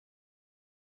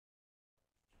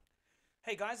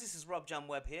Hey guys, this is Rob Jan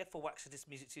Webb here for Waxadis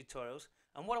Music Tutorials,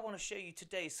 and what I want to show you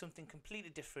today is something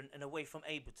completely different and away from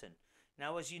Ableton.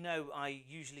 Now, as you know, I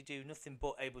usually do nothing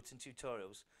but Ableton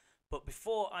tutorials, but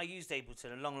before I used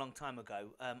Ableton a long time ago,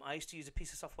 I used to use a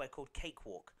piece of software called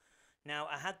Cakewalk. Now,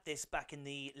 I had this back in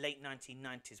the late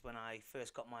 1990s when I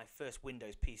first got my first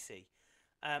Windows PC,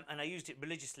 and I used it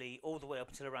religiously all the way up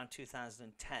until around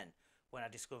 2010 when I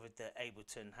discovered that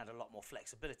Ableton had a lot more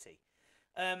flexibility.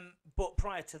 But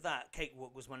prior to that,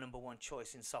 Cakewalk was my #1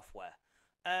 choice in software.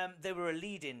 They were a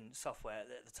leading software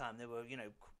at the time. They were,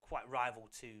 quite rival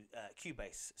to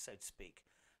Cubase, so to speak.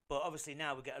 But obviously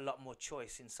now we get a lot more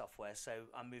choice in software, so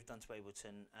I moved on to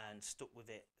Ableton and stuck with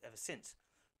it ever since.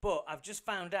 But I've just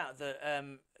found out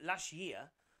that last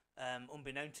year,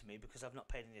 unbeknown to me, because I've not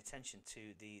paid any attention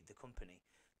to the company,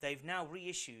 they've now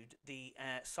reissued the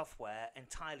software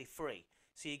entirely free.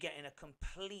 So you're getting a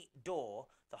complete DAW,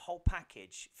 the whole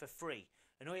package, for free.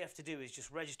 And all you have to do is just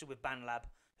register with Bandlab,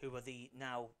 who are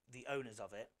now the owners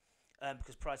of it.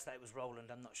 Because prior to that it was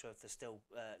Roland. I'm not sure if they're still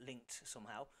linked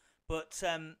somehow. But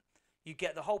you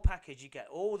get the whole package. You get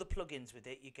all the plugins with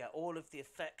it. You get all of the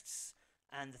effects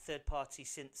and the third-party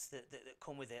synths that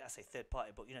come with it. I say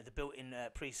third-party, but the built-in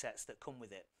presets that come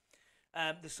with it.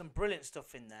 There's some brilliant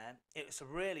stuff in there. It's a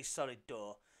really solid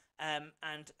DAW.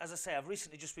 And as I say, I've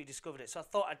recently just rediscovered it, so I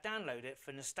thought I'd download it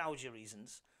for nostalgia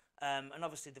reasons. And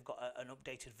obviously they've got an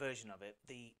updated version of it.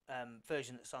 The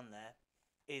version that's on there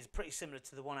is pretty similar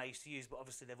to the one I used to use, but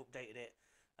obviously they've updated it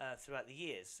throughout the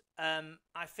years.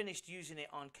 I finished using it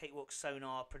on Cakewalk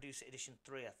Sonar Producer Edition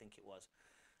 3, I think it was.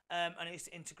 And I used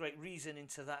to integrate Reason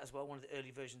into that as well, one of the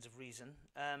early versions of Reason.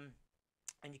 And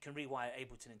you can rewire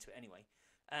Ableton into it anyway.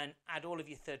 And add all of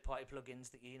your third-party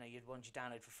plugins that you'd ones you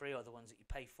download for free, or the ones that you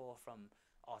pay for from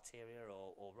Arteria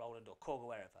or Roland or Korg or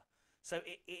wherever. So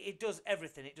it does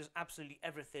everything. It does absolutely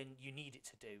everything you need it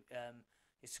to do.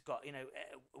 It's got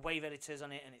wave editors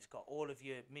on it, and it's got all of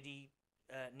your MIDI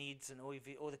needs and all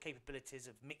the capabilities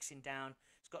of mixing down.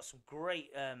 It's got some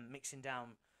great mixing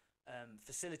down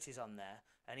facilities on there,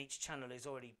 and each channel has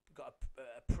already got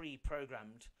a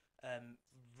pre-programmed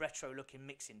retro-looking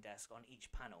mixing desk on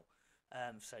each panel.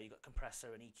 So you've got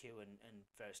compressor and EQ and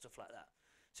various stuff like that.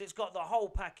 So it's got the whole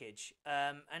package,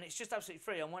 and it's just absolutely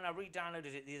free. And when I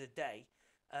re-downloaded it the other day,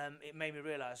 it made me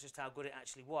realise just how good it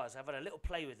actually was. I've had a little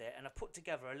play with it, and I've put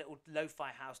together a little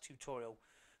lo-fi house tutorial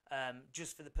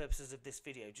just for the purposes of this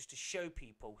video, just to show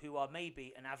people who are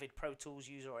maybe an avid Pro Tools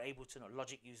user or Ableton or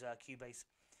Logic user, Cubase.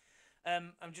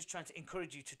 I'm just trying to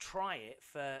encourage you to try it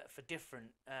for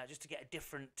different, just to get a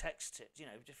different text,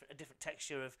 a different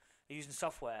texture of using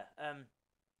software, and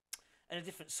a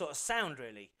different sort of sound,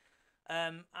 really.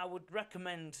 I would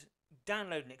recommend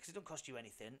downloading it because it don't cost you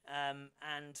anything,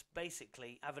 and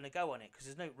basically having a go on it, because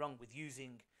there's no wrong with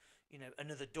using,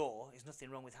 another DAW. There's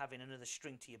nothing wrong with having another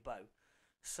string to your bow.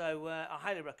 So I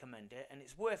highly recommend it, and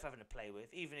it's worth having a play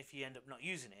with, even if you end up not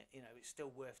using it. It's still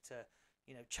worth to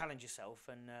challenge yourself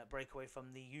and break away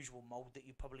from the usual mold that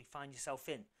you probably find yourself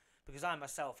in. Because I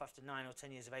myself, after 9 or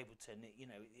 10 years of Ableton,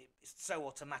 it's so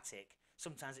automatic.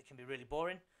 Sometimes it can be really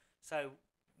boring. So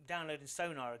downloading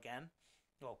Sonar again,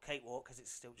 well, Cakewalk, as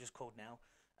it's still just called now,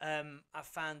 I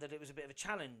found that it was a bit of a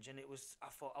challenge, and I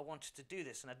thought I wanted to do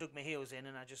this, and I dug my heels in,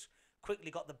 and I just quickly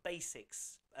got the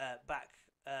basics back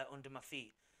under my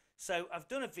feet. So I've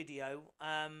done a video,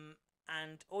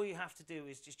 and all you have to do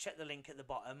is just check the link at the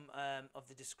bottom of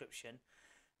the description,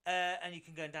 and you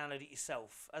can go and download it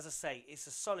yourself. As I say, it's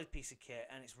a solid piece of kit,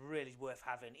 and it's really worth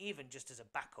having, even just as a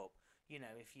backup.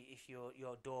 If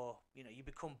your DAW, you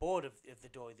become bored of the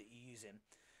DAW that you're using,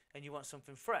 and you want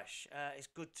something fresh, it's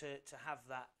good to have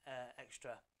that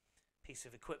extra piece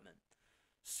of equipment.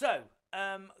 So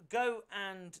go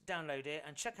and download it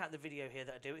and check out the video here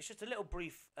that I do. It's just a little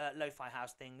brief lo-fi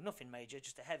house thing, nothing major,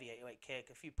 just a heavy 808 kick,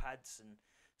 a few pads and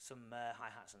some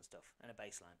hi-hats and stuff, and a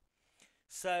bass line.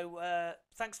 So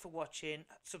thanks for watching.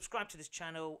 Subscribe to this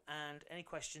channel, and any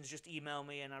questions, just email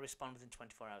me and I respond within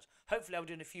 24 hours. Hopefully I'll be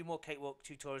doing a few more Cakewalk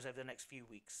tutorials over the next few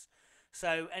weeks.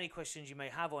 So any questions you may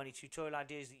have, or any tutorial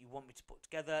ideas that you want me to put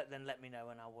together, then let me know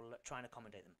and I will try and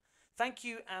accommodate them. Thank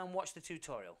you, and watch the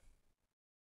tutorial.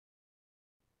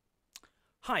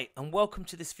 Hi, and welcome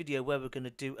to this video where we're going to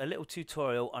do a little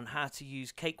tutorial on how to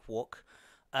use Cakewalk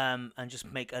and just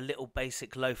make a little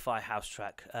basic lo-fi house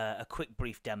track, a quick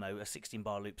brief demo, a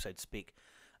 16-bar loop, so to speak,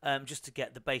 just to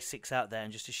get the basics out there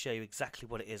and just to show you exactly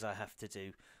what it is I have to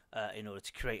do in order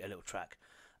to create a little track.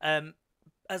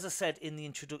 As I said in the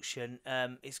introduction,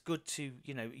 it's good to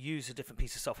use a different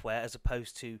piece of software as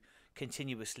opposed to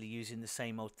continuously using the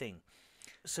same old thing.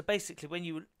 So basically, when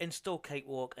you install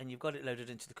Cakewalk and you've got it loaded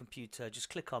into the computer, just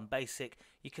click on Basic.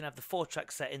 You can have the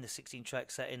 4-track setting, the 16-track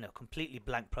setting, a completely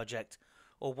blank project,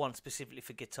 or one specifically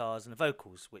for guitars and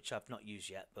vocals, which I've not used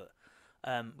yet, but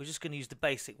we're just going to use the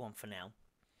basic one for now.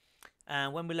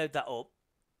 And when we load that up,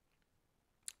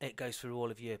 it goes through all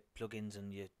of your plugins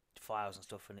and your files and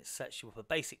stuff, and it sets you up a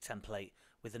basic template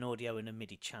with an audio and a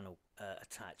MIDI channel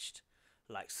attached,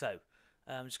 like so.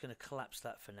 I'm just going to collapse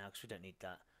that for now because we don't need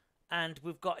that. And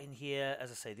we've got in here,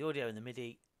 as I say, the audio and the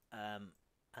MIDI,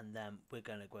 and then we're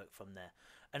going to work from there.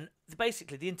 And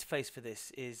basically, the interface for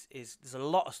this is there's a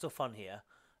lot of stuff on here.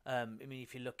 I mean,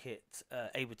 if you look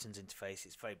at Ableton's interface,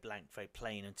 it's very blank, very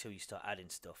plain until you start adding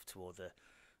stuff to all the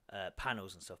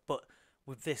panels and stuff. But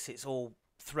with this, it's all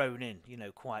thrown in, you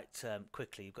know, quite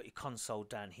quickly. You've got your console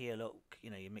down here, look,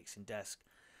 you know, your mixing desk.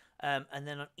 And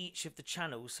then on each of the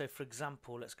channels, so for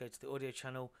example, let's go to the audio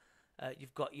channel.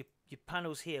 You've got your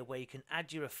panels here where you can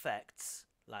add your effects,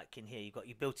 like in here. You've got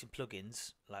your built-in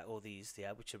plugins, like all these,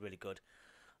 yeah, which are really good.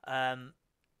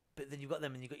 But then you've got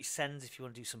them, and you've got your sends if you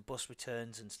want to do some bus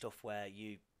returns and stuff where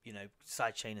you know,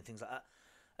 sidechain and things like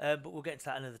that. But we'll get into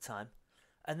that another time.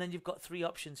 And then you've got 3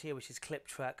 options here, which is clip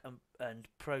track and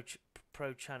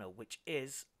pro channel, which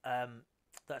is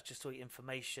that's just all your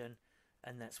information,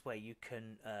 and that's where you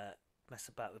can mess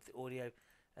about with the audio.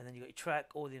 And then you've got your track,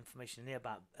 all the information in here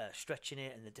about stretching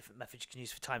it and the different methods you can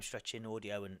use for time stretching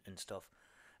audio and stuff.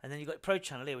 And then you've got your pro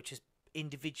channel here, which is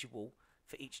individual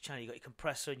for each channel. You've got your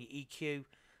compressor and your EQ,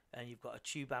 and you've got a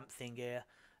tube amp thing here,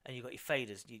 and you've got your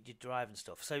faders, your drive and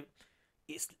stuff. So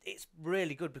it's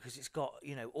really good because it's got,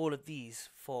 you know, all of these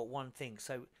for one thing.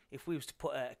 So if we was to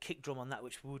put a kick drum on that,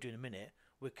 which we will do in a minute,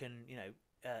 we can, you know,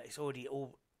 it's already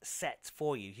all set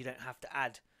for you. You don't have to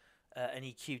add an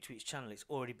EQ to each channel. It's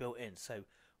already built in. So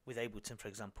with Ableton, for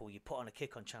example, you put on a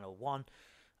kick on channel 1,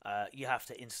 you have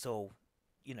to install,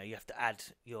 you know, you have to add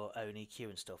your own EQ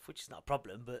and stuff, which is not a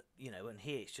problem, but, you know, and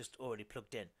here it's just already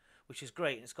plugged in, which is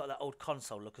great. And it's got that old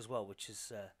console look as well, which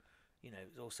is, you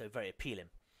know, also very appealing.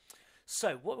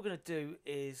 So what we're going to do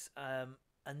is,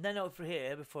 and then over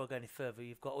here, before I go any further,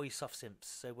 you've got all your soft synths.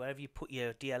 So wherever you put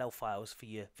your DLL files for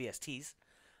your VSTs,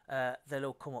 they'll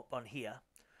all come up on here.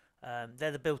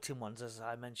 They're the built-in ones, as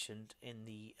I mentioned in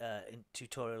the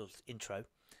tutorial intro.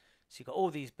 So you've got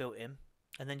all these built in,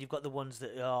 and then you've got the ones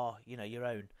that are, you know, your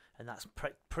own, and that's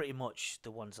pretty much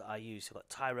the ones that I use. So I've got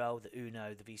Tyrell, the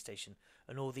Uno, the V Station,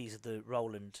 and all these are the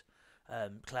Roland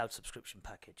cloud subscription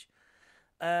package.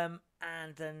 And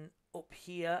then up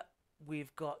here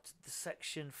we've got the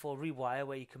section for Rewire,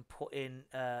 where you can put in,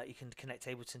 you can connect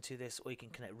Ableton to this, or you can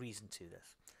connect Reason to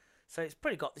this. So it's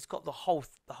got the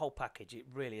whole package. It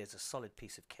really is a solid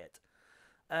piece of kit.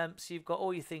 So you've got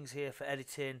all your things here for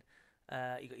editing.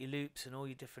 You've got your loops and all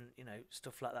your different, you know,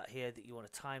 stuff like that here that you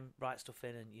want to write stuff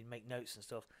in, and you make notes and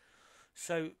stuff.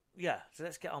 So yeah, so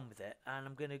let's get on with it. And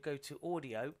I'm going to go to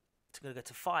audio. I'm going to go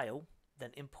to file,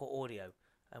 then import audio,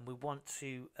 and we want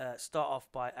to start off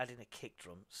by adding a kick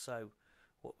drum. So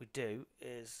what we do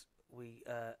is we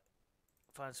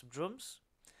find some drums.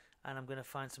 And I'm going to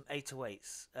find some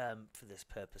 808s for this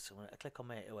purpose. So I'm going to click on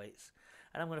my 808s,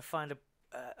 and I'm going to find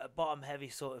a bottom heavy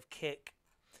sort of kick,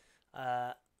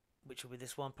 which will be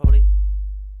this one probably.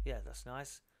 Yeah, that's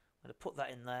nice. I'm going to put that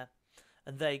in there,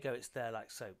 and there you go. It's there like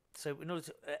so. So in order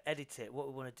to edit it, what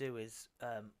we want to do is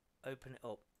open it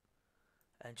up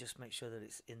and just make sure that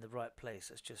it's in the right place.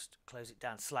 Let's just close it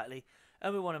down slightly,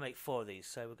 and we want to make 4 of these.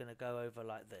 So we're going to go over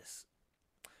like this.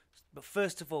 But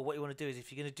first of all, what you want to do is,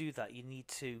 if you're going to do that, you need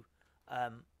to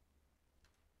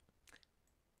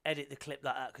edit the clip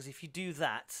like that, because if you do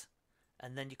that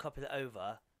and then you copy that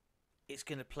over, it's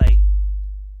going to play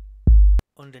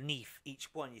underneath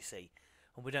each one, you see,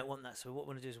 and we don't want that. So what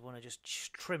we want to do is we want to just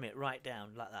trim it right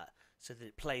down like that, so that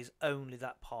it plays only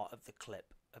that part of the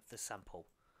clip of the sample,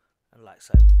 and like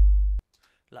so,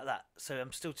 like that. So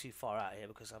I'm still too far out here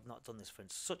because I've not done this for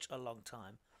such a long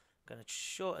time. I'm going to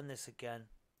shorten this again,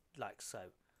 like so,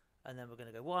 and then we're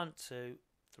going to go 1, 2,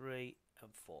 3,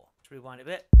 and 4. Let's rewind it a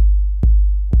bit,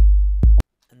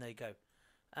 and there you go.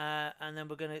 And then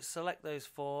we're going to select those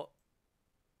 4,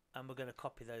 and we're going to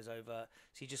copy those over.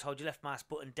 So you just hold your left mouse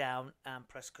button down and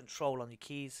press Control on your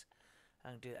keys,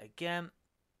 and do it again,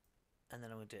 and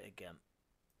then I'm going to do it again,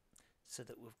 so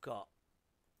that we've got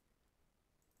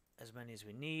as many as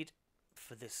we need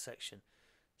for this section.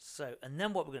 So, and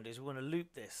then what we're going to do is we're going to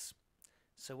loop this.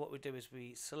 So what we do is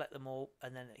we select them all,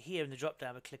 and then here in the drop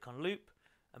down we click on loop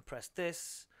and press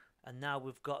this, and now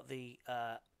we've got the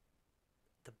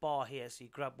bar here. So you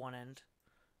grab one end,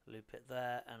 loop it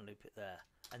there, and loop it there,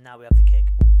 and now we have the kick,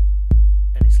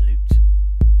 and it's looped,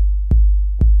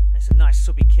 and it's a nice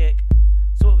subby kick.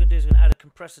 do is we're going to add a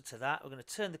compressor to that. We're going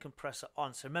to turn the compressor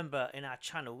on. So remember, in our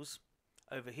channels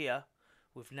over here,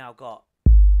 we've now got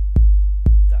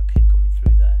that kick coming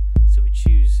through there. So we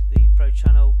choose the Pro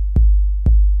channel,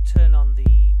 turn on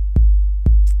the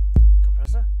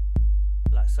compressor,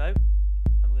 like so, and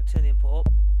we're going to turn the input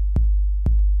up.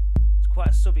 It's quite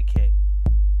a subby kick.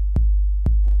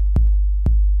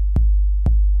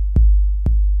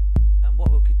 And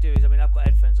what we could do is, I mean, I've got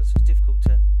headphones on, so it's difficult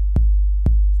to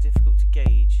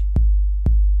gauge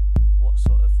what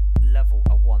sort of level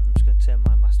I want. I'm just going to turn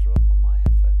my master up on my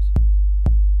headphones.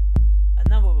 And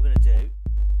then what we're going to do,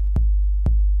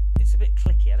 it's a bit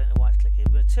clicky, I don't know why it's clicky.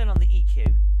 We're going to turn on the EQ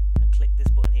and click this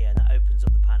button here, and that opens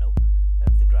up the panel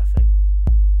of the graphic.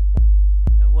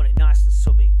 And we want it nice and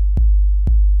subby.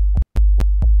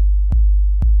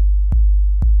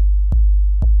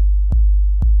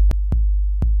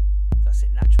 That's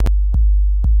it, natural.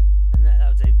 And there,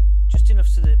 that'll do. Just enough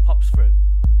so that it pops through.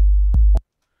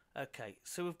 Okay,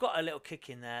 so we've got a little kick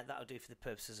in there. That'll do for the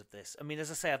purposes of this. I mean,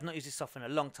 as I say, I've not used this software in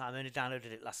a long time. I only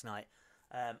downloaded it last night,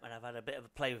 and I've had a bit of a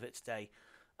play with it today.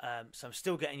 So I'm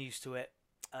still getting used to it.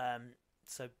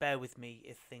 So bear with me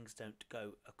if things don't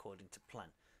go according to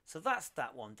plan. So that's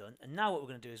that one done. And now what we're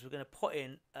going to do is we're going to put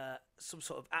in some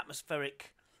sort of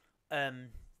atmospheric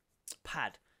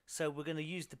pad. So we're going to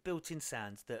use the built-in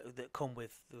sounds that come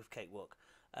with Cakewalk.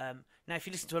 Now, if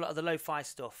you listen to a lot of the lo-fi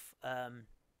stuff,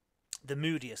 the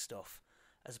moodier stuff,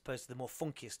 as opposed to the more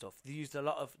funkier stuff, they use a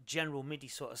lot of general MIDI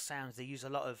sort of sounds. They use a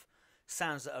lot of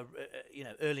sounds that are, you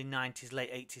know, early 90s,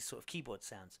 late 80s sort of keyboard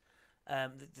sounds.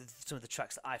 Some of the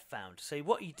tracks that I've found. So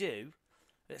what you do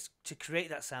to create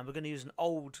that sound, we're going to use an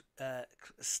old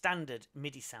standard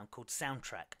MIDI sound called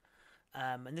Soundtrack.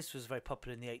 And this was very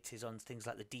popular in the 80s on things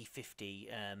like the D50,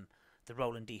 the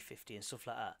Roland D50 and stuff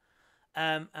like that.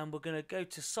 And we're going to go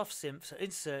to Soft Synth, so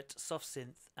insert Soft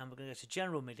Synth, and we're going to go to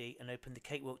General MIDI and open the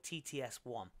Cakewalk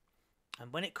TTS1.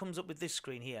 And when it comes up with this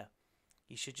screen here,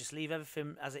 you should just leave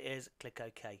everything as it is, click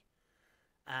OK.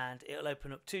 And it'll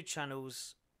open up 2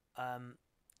 channels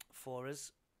for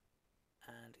us.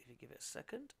 And if you give it a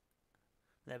second,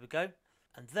 there we go.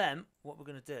 And then what we're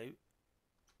going to do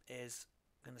is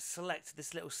I'm going to select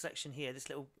this little section here, this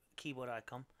little keyboard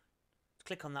icon.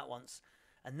 Click on that once.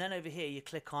 And then over here you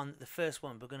click on the first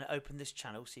one. We're going to open this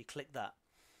channel, so you click that.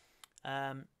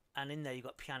 And in there you've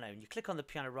got piano. And you click on the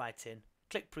piano right in,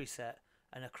 click preset,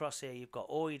 and across here you've got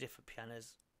all your different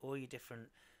pianos, all your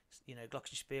different, you know,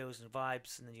 glockenspiels and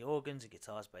vibes, and then your organs and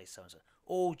guitars, bass, so on, so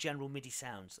all general MIDI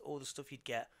sounds, all the stuff you'd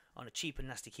get on a cheap and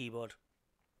nasty keyboard.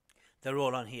 They're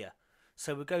all on here.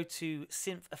 So we go to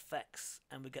Synth Effects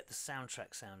and we get the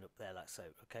Soundtrack sound up there like so,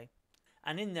 okay?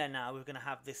 And in there now we're going to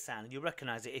have this sound, and you'll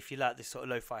recognise it if you like this sort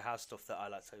of lo-fi house stuff that I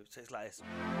like. So it's like this.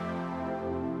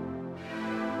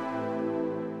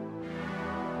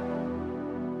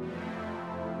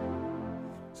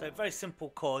 So very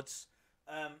simple chords,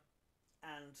 and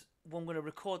I'm going to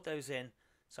record those in.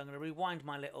 So I'm going to rewind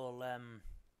my little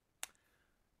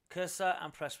cursor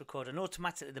and press record, and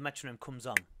automatically the metronome comes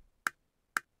on.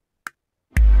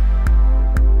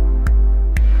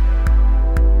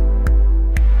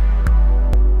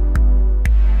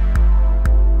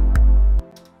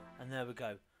 There we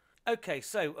go. Okay,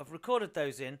 so I've recorded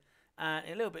those in, and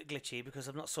a little bit glitchy because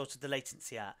I've not sorted the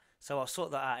latency out. So I'll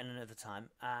sort that out in another time,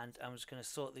 and I'm just going to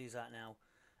sort these out now.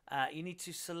 You need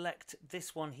to select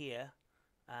this one here,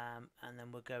 and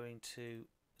then we're going to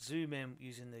zoom in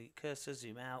using the cursor,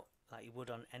 zoom out like you would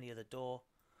on any other DAW,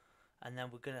 and then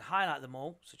we're going to highlight them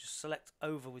all. So just select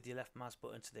over with your left mouse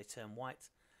button until they turn white.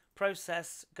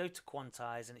 Process, go to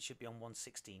quantize, and it should be on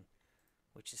 116,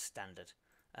 which is standard.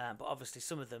 But obviously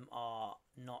some of them are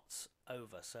not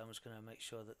over, so I'm just going to make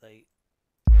sure that they...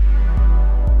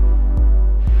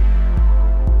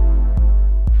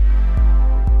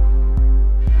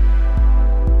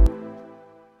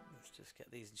 Let's just get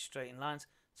these in straight in lines.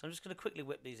 So I'm just going to quickly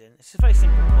whip these in. It's a very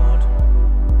simple chord.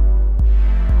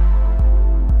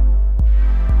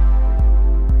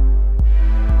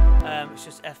 It's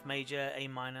just F major, A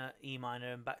minor, E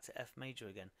minor, and back to F major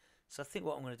again. So I think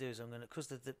what I'm going to do is I'm going to,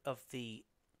 because of the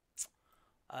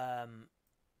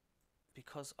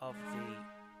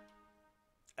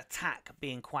attack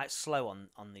being quite slow on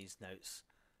these notes,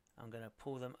 I'm going to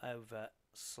pull them over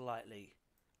slightly,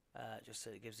 just so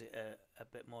it gives it a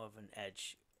bit more of an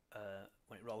edge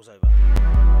when it rolls over.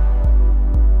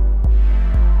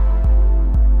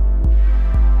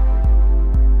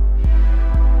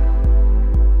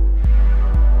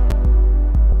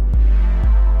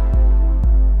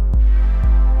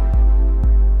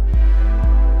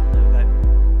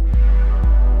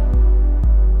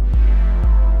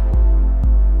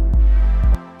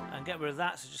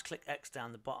 That so just click X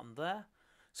down the bottom there.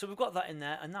 So we've got that in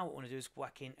there, and now what we want to do is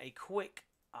whack in a quick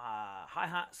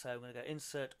hi-hat. So I'm going to go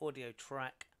insert audio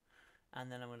track,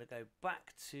 and then I'm going to go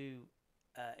back to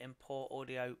import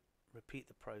audio, repeat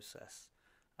the process.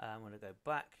 I'm going to go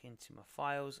back into my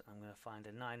files. I'm going to find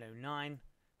a 909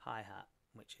 hi-hat,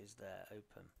 which is there,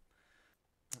 open.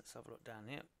 Let's have a look down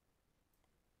here.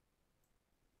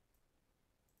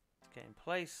 Get in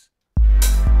place.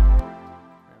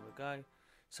 There we go.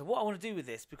 So what I want to do with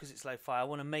this, because it's lo-fi, I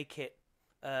want to make it.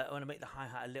 I want to make the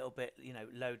hi-hat a little bit, you know,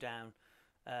 low down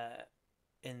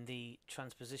in the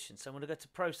transposition. So I'm going to go to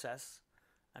process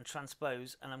and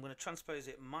transpose, and I'm going to transpose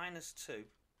it -2,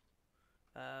 -3.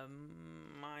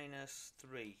 I'm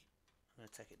going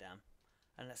to take it down,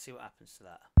 and let's see what happens to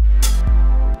that.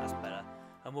 That's better.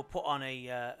 And we'll put on a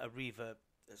reverb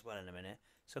as well in a minute.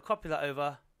 So copy that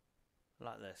over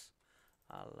like this.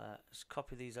 I'll just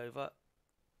copy these over.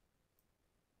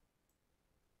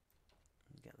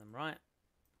 Get them right.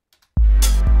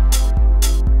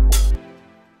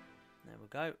 There we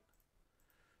go.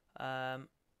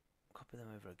 Copy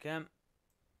them over again.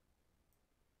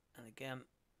 And again.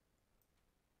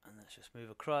 And let's just move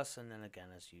across, and then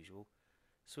again as usual.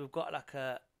 So we've got like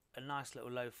a nice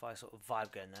little lo-fi sort of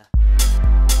vibe going there.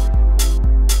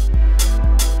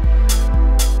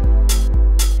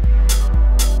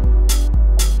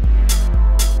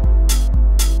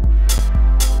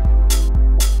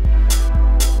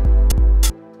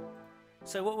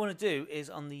 So what I want to do is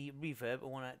on the reverb, I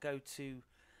want to go to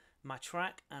my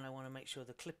track, and I want to make sure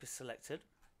the clip is selected.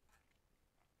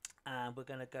 And we're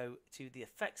going to go to the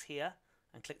effects here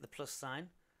and click the plus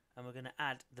sign, and we're going to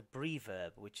add the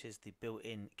reverb, which is the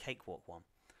built-in Cakewalk one,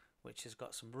 which has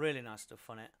got some really nice stuff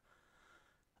on it.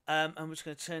 And we're just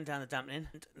going to turn down the dampening.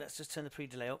 Let's just turn the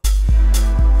pre-delay up.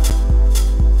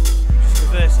 Just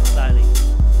reverse it slightly.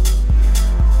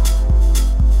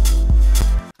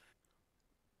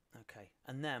 Okay,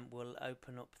 and then we'll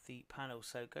open up the panel.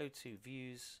 So go to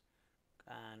Views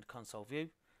and Console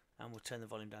View, and we'll turn the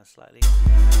volume down slightly.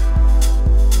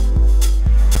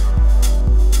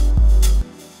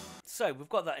 So we've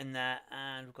got that in there,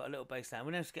 and we've got a little bass line.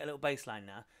 We're going to get a little bass line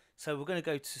now. So we're going to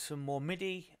go to some more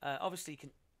MIDI. Obviously, you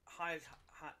can hide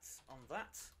hats on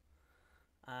that,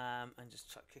 and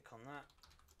just kick on that.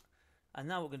 And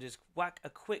now what we're going to do is whack a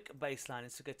quick bass line.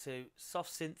 So go to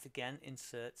Soft Synth again,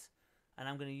 Insert. And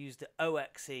I'm going to use the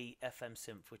OXE FM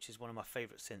synth, which is one of my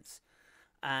favourite synths.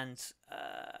 And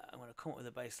I'm going to come up with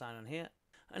a bass line on here.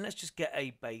 And let's just get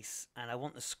a bass. And I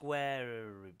want the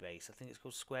square bass. I think it's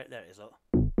called square. There it is. Look.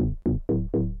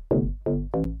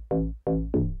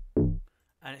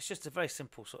 And it's just a very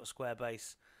simple sort of square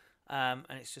bass. And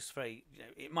it's just very, you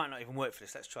know, it might not even work for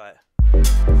this. Let's try it.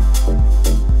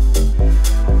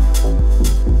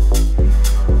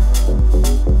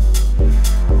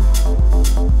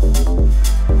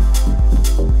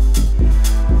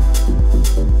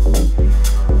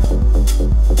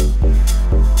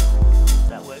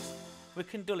 That works. We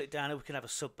can dull it down, or we can have a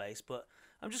sub bass, but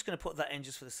I'm just going to put that in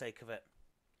just for the sake of it.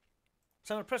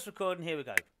 So I'm going to press record, and here we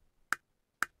go.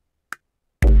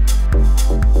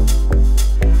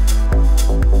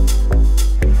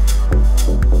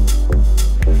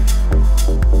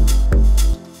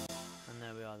 And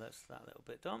there we are, that's that little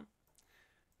bit done.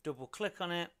 Double click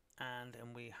on it, and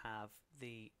we have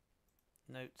the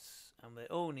notes, and they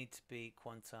all need to be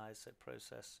quantized. So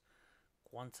process,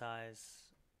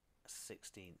 quantize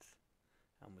 16th,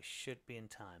 and we should be in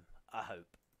time, I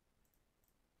hope.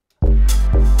 That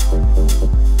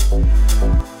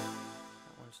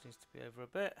one just needs to be over a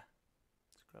bit.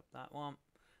 Let's grab that one.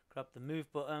 Grab the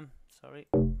move button. Sorry,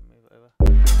 move it over.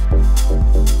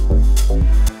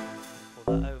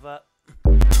 Pull that over.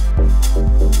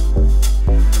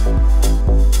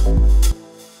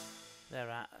 They're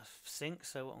out of sync,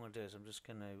 so what I'm going to do is I'm just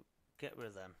going to get rid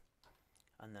of them,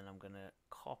 and then I'm going to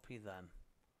copy them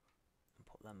and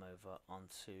put them over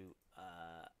onto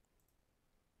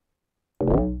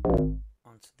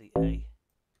the A.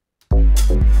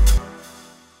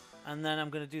 And then I'm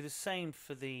going to do the same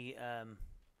for the other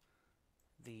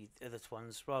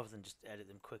ones. Rather than just edit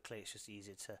them quickly, it's just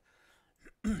easier to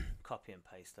copy and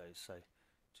paste those. So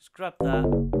just grab that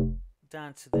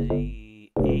down to the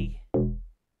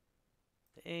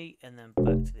E, and then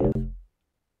back to the F.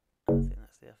 I think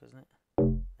that's the F, isn't it?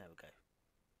 There we go.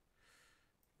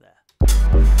 There.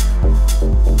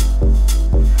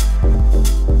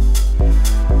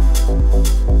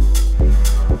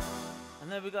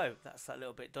 And there we go. That's that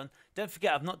little bit done. Don't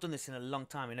forget, I've not done this in a long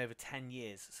time, in over 10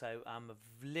 years, so I'm a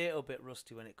little bit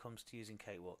rusty when it comes to using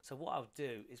Cakewalk. So what I'll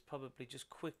do is probably just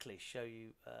quickly show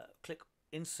you, click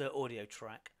Insert Audio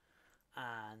Track,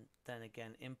 and then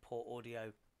again import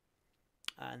audio,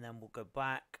 and then we'll go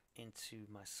back into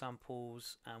my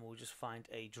samples and we'll just find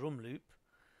a drum loop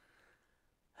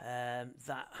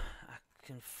that I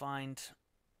can find.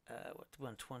 What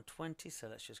 120, so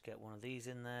let's just get one of these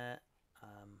in there.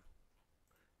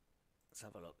 Let's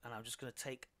have a look, and I'm just going to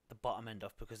take the bottom end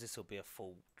off because this will be a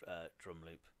full drum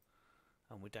loop,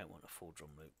 and we don't want a full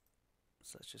drum loop,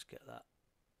 so let's just get that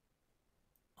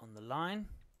on the line,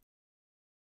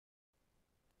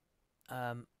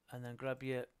 and then grab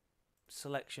your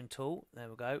selection tool, there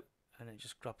we go, and it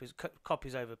just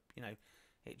copies over, you know,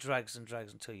 it drags and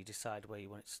drags until you decide where you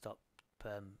want it to stop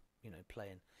you know,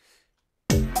 playing.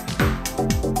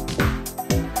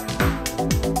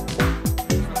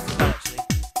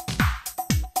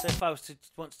 So if I was to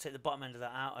want to take the bottom end of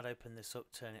that out, I'd open this up,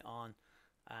 turn it on,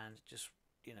 and just,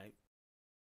 you know,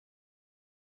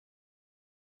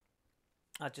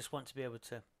 I just want to be able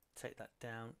to take that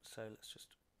down. So let's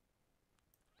just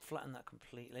flatten that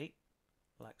completely,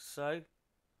 like so,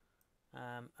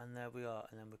 and there we are.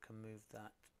 And then we can move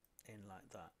that in like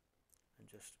that, and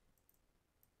just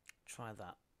try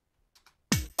that.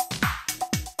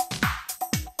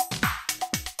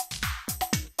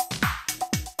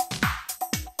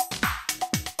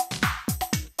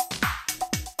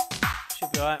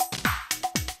 Should be alright.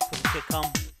 Put the kick on.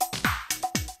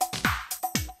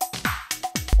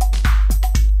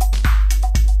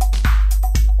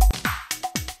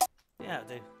 Yeah, I'll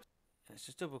do. Let's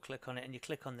just double click on it, and you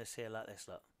click on this here like this,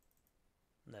 look.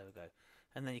 There we go.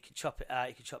 And then you can chop it out,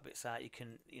 you can chop bits out, you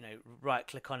can, you know, right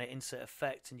click on it, insert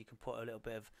effect, and you can put a little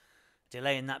bit of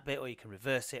delay in that bit, or you can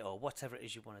reverse it, or whatever it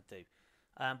is you want to do.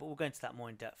 But we'll go into that more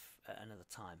in depth at another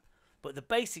time. But the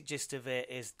basic gist of it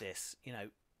is this, you know.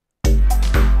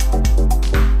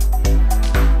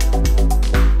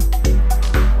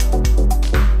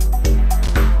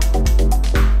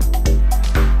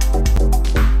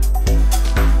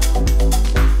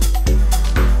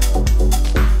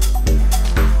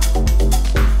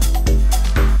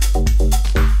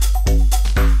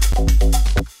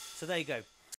 So there you go.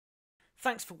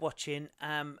 Thanks for watching.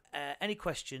 Any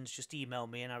questions, just email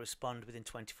me and I respond within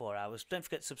 24 hours. Don't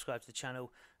forget to subscribe to the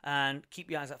channel and keep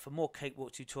your eyes out for more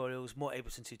Cakewalk tutorials, more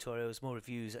Ableton tutorials, more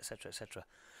reviews, etc, etc.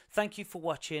 Thank you for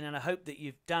watching, and I hope that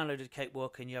you've downloaded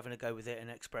Cakewalk and you're having a go with it and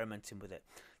experimenting with it.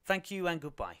 Thank you and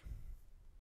goodbye.